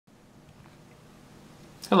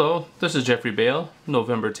Hello, this is Jeffrey Bale,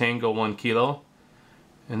 November Tango 1 Kilo,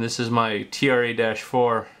 and this is my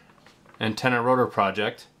TRA-4 Antenna Rotor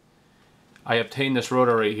project. I obtained this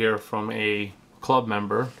rotor right here from a club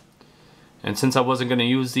member, and since I wasn't going to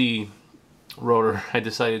use the rotor, I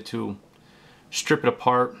decided to strip it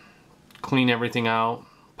apart, clean everything out,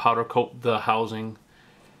 powder coat the housing,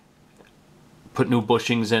 put new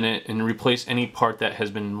bushings in it, and replace any part that has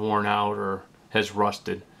been worn out or has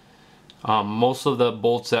rusted. Most of the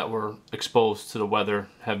bolts that were exposed to the weather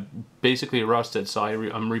have basically rusted, so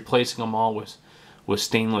I'm replacing them all with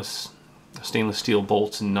stainless steel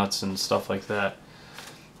bolts and nuts and stuff like that.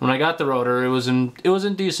 When I got the rotor, it was in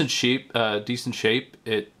decent shape.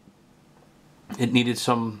 It needed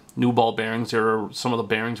some new ball bearings. Some of the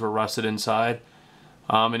bearings were rusted inside,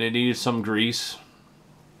 and it needed some grease.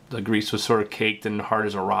 The grease was sort of caked and hard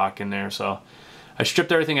as a rock in there, so I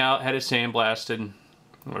stripped everything out, had it sandblasted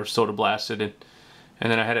or soda blasted,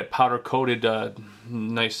 and then I had it powder coated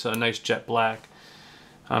nice jet black.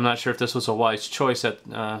 I'm not sure if this was a wise choice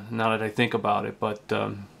now that I think about it, but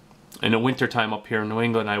in the winter time up here in New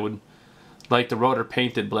England, I would like the rotor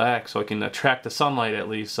painted black so I can attract the sunlight at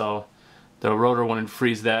least, so the rotor wouldn't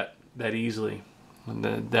freeze that easily. And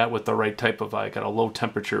that with the right type of, I got a low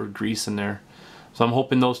temperature grease in there, so I'm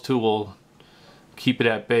hoping those two will keep it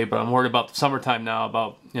at bay. But I'm worried about the summertime now,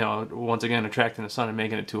 about, you know, once again attracting the sun and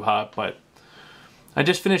making it too hot. But I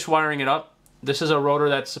just finished wiring it up. This is a rotor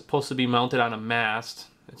that's supposed to be mounted on a mast.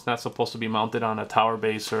 It's not supposed to be mounted on a tower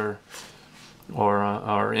base or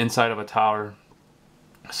inside of a tower.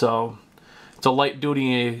 So it's a light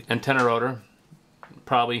duty antenna rotor.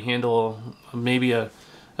 Probably handle maybe a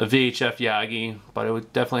VHF Yagi, but it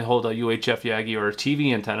would definitely hold a UHF Yagi or a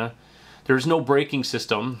TV antenna. There's no braking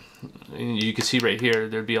system. You can see right here,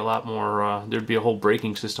 there'd be a lot more, there'd be a whole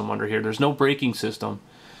braking system under here. There's no braking system.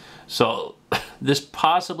 So this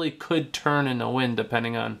possibly could turn in the wind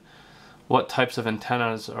depending on what types of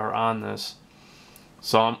antennas are on this.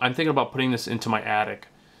 So I'm thinking about putting this into my attic.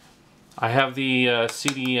 I have the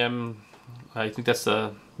CDM, I think that's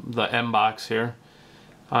the M box here.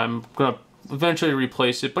 I'm going to eventually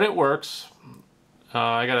replace it, but it works.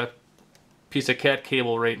 I got a piece of cat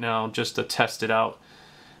cable right now just to test it out.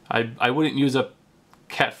 I wouldn't use a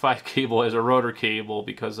cat 5 cable as a rotor cable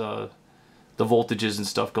because the voltages and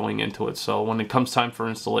stuff going into it. So when it comes time for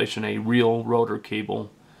installation, a real rotor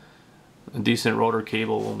cable, a decent rotor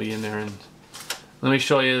cable will be in there. And let me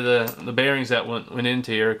show you the bearings that went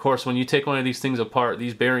into here. Of course, when you take one of these things apart,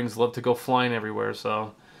 these bearings love to go flying everywhere.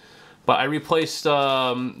 So, but I replaced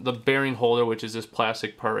the bearing holder, which is this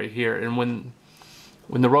plastic part right here. And when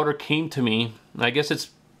the rotor came to me, and I guess it's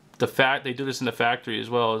the fact they do this in the factory as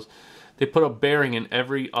well, is they put a bearing in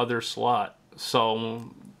every other slot.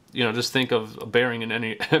 So, you know, just think of a bearing in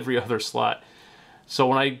every other slot. So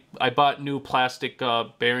when I bought new plastic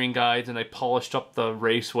bearing guides, and I polished up the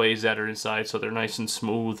raceways that are inside so they're nice and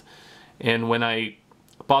smooth. And when I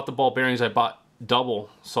bought the ball bearings, I bought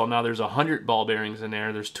double. So now there's 100 ball bearings in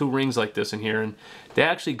there. There's 2 rings like this in here, and they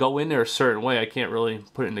actually go in there a certain way. I can't really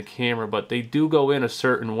put it in the camera, but they do go in a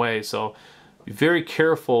certain way. So be very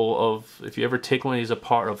careful of, if you ever take one of these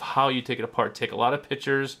apart, of how you take it apart. Take a lot of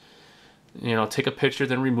pictures. You know, take a picture,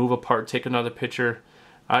 then remove a part, take another picture.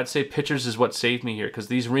 I'd say pictures is what saved me here, because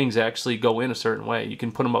these rings actually go in a certain way. You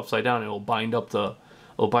can put them upside down, and it'll bind up the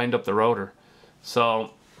rotor.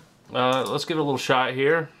 So let's give it a little shot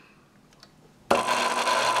here.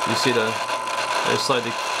 You see I slide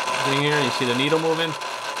the thing here, you see the needle moving.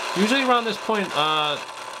 Usually around this point,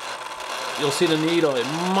 you'll see the needle. It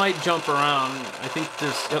might jump around. I think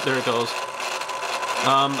there's, yep, there it goes.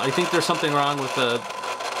 I think there's something wrong with the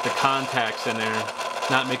contacts in there,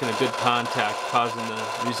 not making a good contact, causing the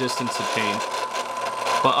resistance to change.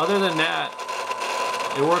 But other than that,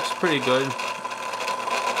 it works pretty good.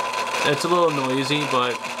 It's a little noisy,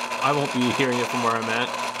 but I won't be hearing it from where I'm at.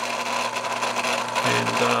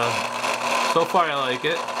 And so far I like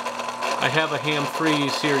it. I have a ham-free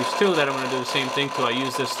Series 2 that I'm going to do the same thing to. I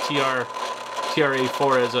use this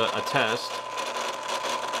TRA-4 as a test.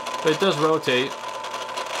 But it does rotate.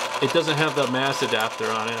 It doesn't have the mass adapter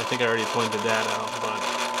on it. I think I already pointed that out. But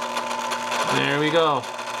there we go.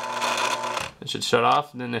 It should shut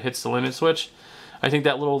off, and then it hits the limit switch. I think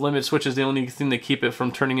that little limit switch is the only thing to keep it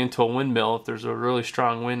from turning into a windmill if there's a really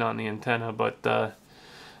strong wind on the antenna. But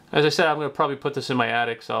as I said, I'm going to probably put this in my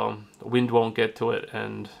attic so the wind won't get to it,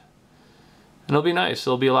 and it'll be nice.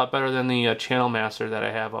 It'll be a lot better than the channel master that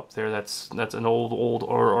I have up there. That's an old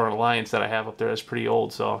or an Alliance that I have up there that's pretty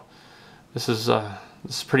old. So this is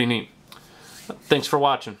pretty neat. Thanks for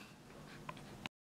watching.